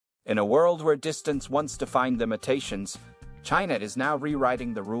In a world where distance once defined limitations, China is now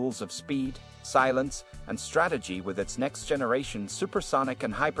rewriting the rules of speed, silence, and strategy with its next-generation supersonic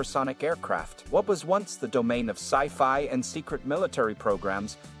and hypersonic aircraft. What was once the domain of sci-fi and secret military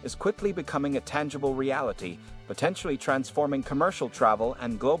programs is quickly becoming a tangible reality, potentially transforming commercial travel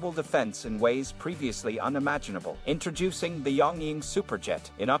and global defense in ways previously unimaginable. Introducing the Yongying Superjet.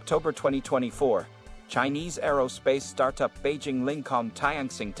 In October 2024, Chinese aerospace startup Beijing Lincoln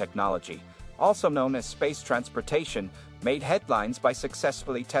Tianxing Technology, also known as space transportation, made headlines by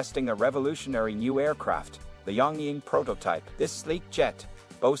successfully testing a revolutionary new aircraft, the Yongying prototype. This sleek jet,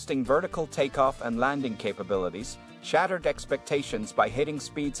 boasting vertical takeoff and landing capabilities, shattered expectations by hitting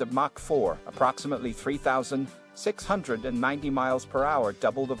speeds of Mach 4, approximately 3,690 miles per hour,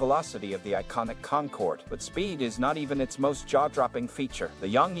 double the velocity of the iconic Concorde. But speed is not even its most jaw-dropping feature.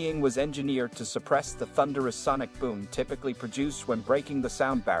 The Yongying was engineered to suppress the thunderous sonic boom typically produced when breaking the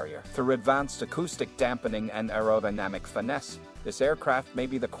sound barrier. Through advanced acoustic dampening and aerodynamic finesse, this aircraft may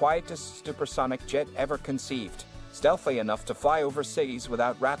be the quietest supersonic jet ever conceived, stealthy enough to fly over cities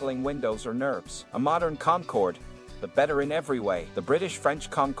without rattling windows or nerves. A modern Concorde, but better in every way. The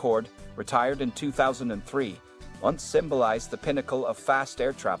British-French Concorde, retired in 2003, once symbolized the pinnacle of fast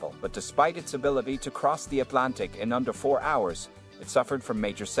air travel, but despite its ability to cross the Atlantic in under 4 hours, it suffered from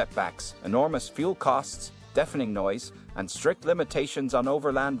major setbacks, enormous fuel costs, deafening noise, and strict limitations on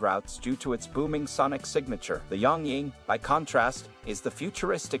overland routes due to its booming sonic signature. The Yongying, by contrast, is the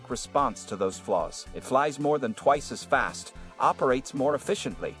futuristic response to those flaws. It flies more than twice as fast, operates more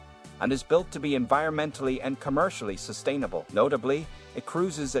efficiently, and is built to be environmentally and commercially sustainable. Notably, it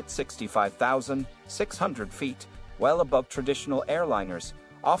cruises at 65,600 feet, well above traditional airliners,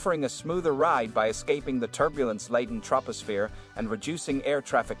 offering a smoother ride by escaping the turbulence-laden troposphere and reducing air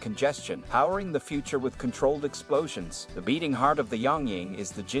traffic congestion, powering the future with controlled explosions. The beating heart of the Yongying is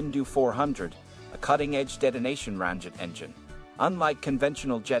the Jindu 400, a cutting-edge detonation ramjet engine. Unlike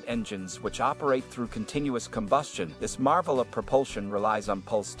conventional jet engines, which operate through continuous combustion, this marvel of propulsion relies on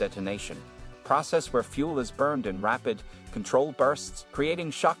pulse detonation, a process where fuel is burned in rapid, controlled bursts, creating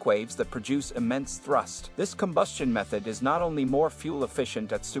shockwaves that produce immense thrust. This combustion method is not only more fuel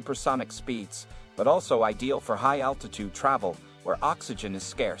efficient at supersonic speeds, but also ideal for high-altitude travel, where oxygen is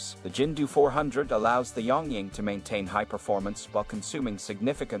scarce. The Jindu 400 allows the Yongying to maintain high performance while consuming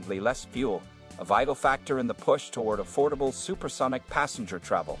significantly less fuel, a vital factor in the push toward affordable supersonic passenger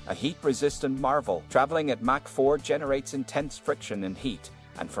travel. A heat-resistant marvel, traveling at Mach 4 generates intense friction and heat,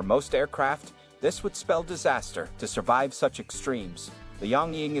 and for most aircraft, this would spell disaster. To survive such extremes, the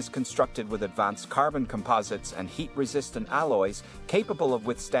Yongying is constructed with advanced carbon composites and heat-resistant alloys capable of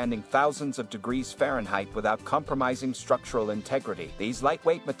withstanding thousands of degrees Fahrenheit without compromising structural integrity. These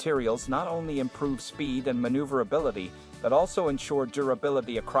lightweight materials not only improve speed and maneuverability, but also ensure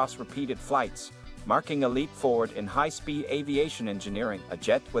durability across repeated flights, marking a leap forward in high-speed aviation engineering. A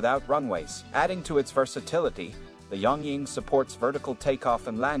jet without runways. Adding to its versatility, the Yongying supports vertical takeoff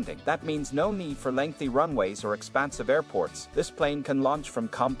and landing. That means no need for lengthy runways or expansive airports. This plane can launch from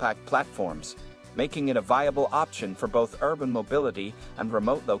compact platforms, making it a viable option for both urban mobility and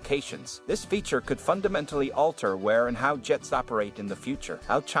remote locations. This feature could fundamentally alter where and how jets operate in the future.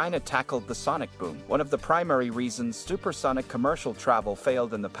 How China tackled the sonic boom. One of the primary reasons supersonic commercial travel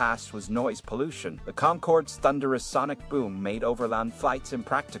failed in the past was noise pollution. The Concorde's thunderous sonic boom made overland flights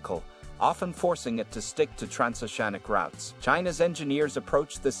impractical, often forcing it to stick to transoceanic routes. China's engineers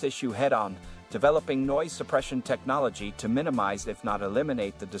approached this issue head-on, developing noise suppression technology to minimize, if not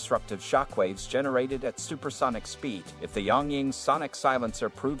eliminate, the disruptive shockwaves generated at supersonic speed. If the Yongying's sonic silencer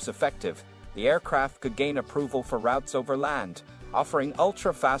proves effective, the aircraft could gain approval for routes over land, offering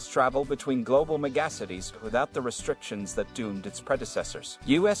ultra-fast travel between global megacities without the restrictions that doomed its predecessors.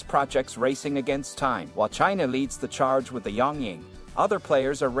 U.S. projects racing against time. While China leads the charge with the Yongying, other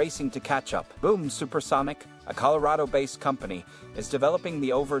players are racing to catch up. Boom Supersonic, a Colorado-based company, is developing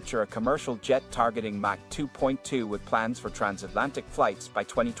the Overture, a commercial jet targeting Mach 2.2 with plans for transatlantic flights by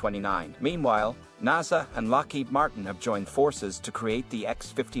 2029. Meanwhile, NASA and Lockheed Martin have joined forces to create the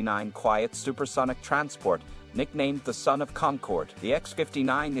X-59 quiet supersonic transport, nicknamed the Son of Concorde. The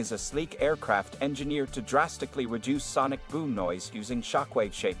X-59 is a sleek aircraft engineered to drastically reduce sonic boom noise using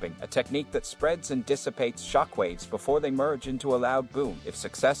shockwave shaping, a technique that spreads and dissipates shockwaves before they merge into a loud boom. If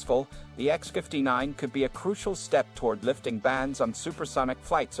successful, the X-59 could be a crucial step toward lifting bans on supersonic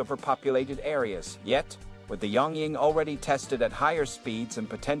flights over populated areas. Yet, with the Yongying already tested at higher speeds and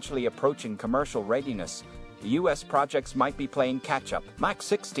potentially approaching commercial readiness, the U.S. projects might be playing catch-up. Mach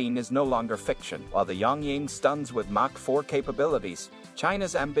 16 is no longer fiction. While the Yongying stuns with Mach 4 capabilities,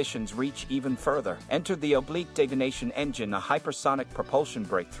 China's ambitions reach even further. Enter the oblique detonation engine, a hypersonic propulsion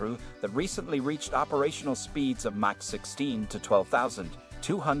breakthrough that recently reached operational speeds of Mach 16 to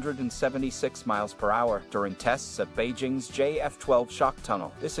 12,276 miles per hour during tests at Beijing's JF-12 shock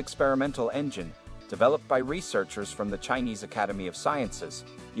tunnel. This experimental engine, developed by researchers from the Chinese Academy of Sciences,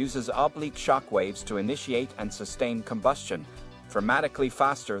 uses oblique shock waves to initiate and sustain combustion, dramatically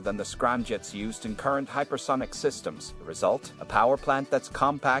faster than the scramjets used in current hypersonic systems. The result? A power plant that's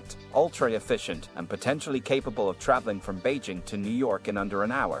compact, ultra-efficient, and potentially capable of traveling from Beijing to New York in under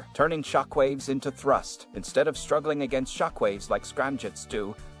an hour, turning shockwaves into thrust. Instead of struggling against shockwaves like scramjets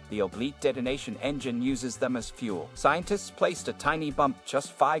do, the oblique detonation engine uses them as fuel. Scientists placed a tiny bump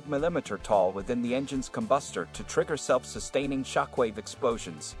just 5 mm tall within the engine's combustor to trigger self-sustaining shockwave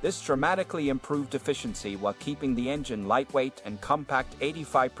explosions. This dramatically improved efficiency while keeping the engine lightweight and compact,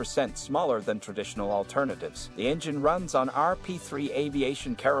 85% smaller than traditional alternatives. The engine runs on RP3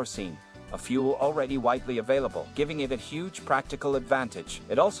 aviation kerosene, a fuel already widely available, giving it a huge practical advantage.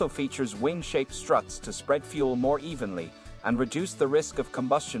 It also features wing-shaped struts to spread fuel more evenly and reduce the risk of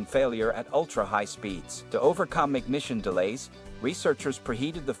combustion failure at ultra-high speeds. To overcome ignition delays, researchers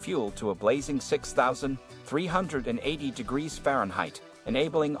preheated the fuel to a blazing 6,380 degrees Fahrenheit,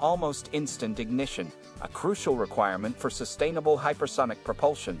 enabling almost instant ignition, a crucial requirement for sustainable hypersonic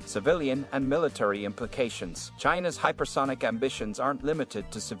propulsion. Civilian and military implications. China's hypersonic ambitions aren't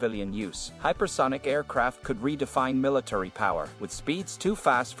limited to civilian use. Hypersonic aircraft could redefine military power. With speeds too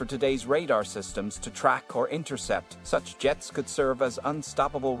fast for today's radar systems to track or intercept, such jets could serve as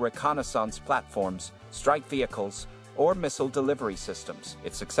unstoppable reconnaissance platforms, strike vehicles, or missile delivery systems.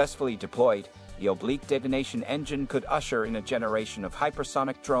 If successfully deployed, the oblique detonation engine could usher in a generation of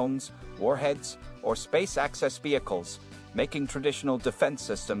hypersonic drones, warheads, or space access vehicles, making traditional defense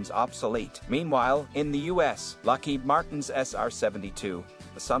systems obsolete. Meanwhile, in the US, Lockheed Martin's SR-72,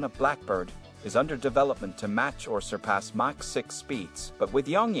 the son of Blackbird, is under development to match or surpass Mach 6 speeds. But with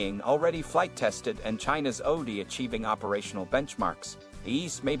Yongying already flight tested and China's OD achieving operational benchmarks, the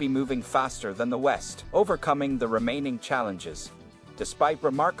East may be moving faster than the West, overcoming the remaining challenges. Despite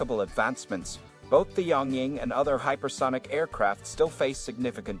remarkable advancements, both the Yongying and other hypersonic aircraft still face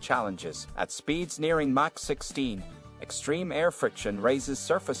significant challenges. At speeds nearing Mach 16, extreme air friction raises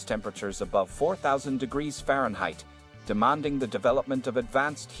surface temperatures above 4,000 degrees Fahrenheit, demanding the development of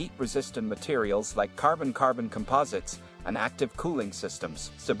advanced heat-resistant materials like carbon-carbon composites and active cooling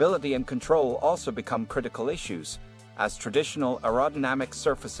systems. Stability and control also become critical issues. As traditional aerodynamic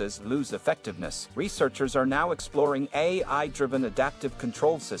surfaces lose effectiveness, researchers are now exploring AI-driven adaptive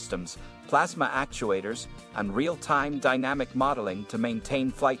control systems, plasma actuators, and real-time dynamic modeling to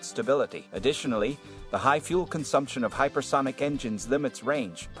maintain flight stability. Additionally, the high fuel consumption of hypersonic engines limits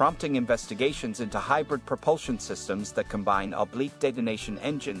range, prompting investigations into hybrid propulsion systems that combine oblique detonation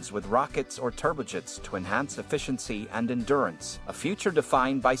engines with rockets or turbojets to enhance efficiency and endurance. A future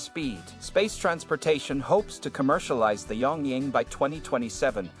defined by speed. Space transportation hopes to commercialize the Yongying by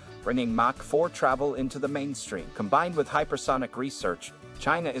 2027, bringing Mach 4 travel into the mainstream. Combined with hypersonic research,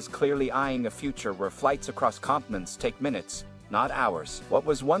 China is clearly eyeing a future where flights across continents take minutes, not hours. What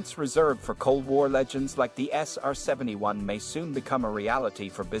was once reserved for Cold War legends like the SR-71 may soon become a reality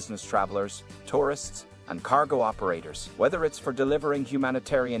for business travelers, tourists, and cargo operators. Whether it's for delivering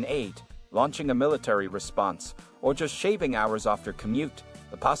humanitarian aid, launching a military response, or just shaving hours off your commute,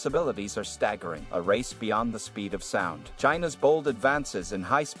 the possibilities are staggering. A race beyond the speed of sound. China's bold advances in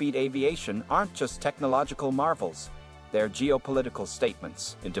high-speed aviation aren't just technological marvels. They're geopolitical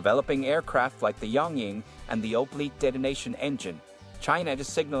statements. In developing aircraft like the Yongying and the oblique detonation engine, China is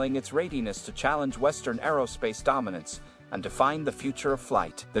signaling its readiness to challenge Western aerospace dominance and define the future of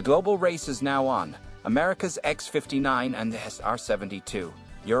flight. The global race is now on. America's X-59 and the SR-72,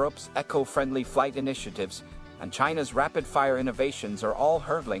 Europe's eco-friendly flight initiatives, and China's rapid-fire innovations are all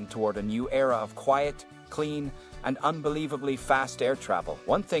hurtling toward a new era of quiet, clean, and unbelievably fast air travel.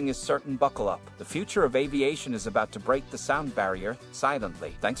 One thing is certain: buckle up. The future of aviation is about to break the sound barrier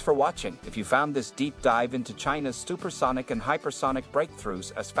silently. Thanks for watching. If you found this deep dive into China's supersonic and hypersonic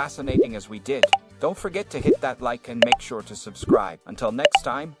breakthroughs as fascinating as we did, don't forget to hit that like and make sure to subscribe. Until next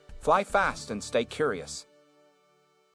time, fly fast and stay curious.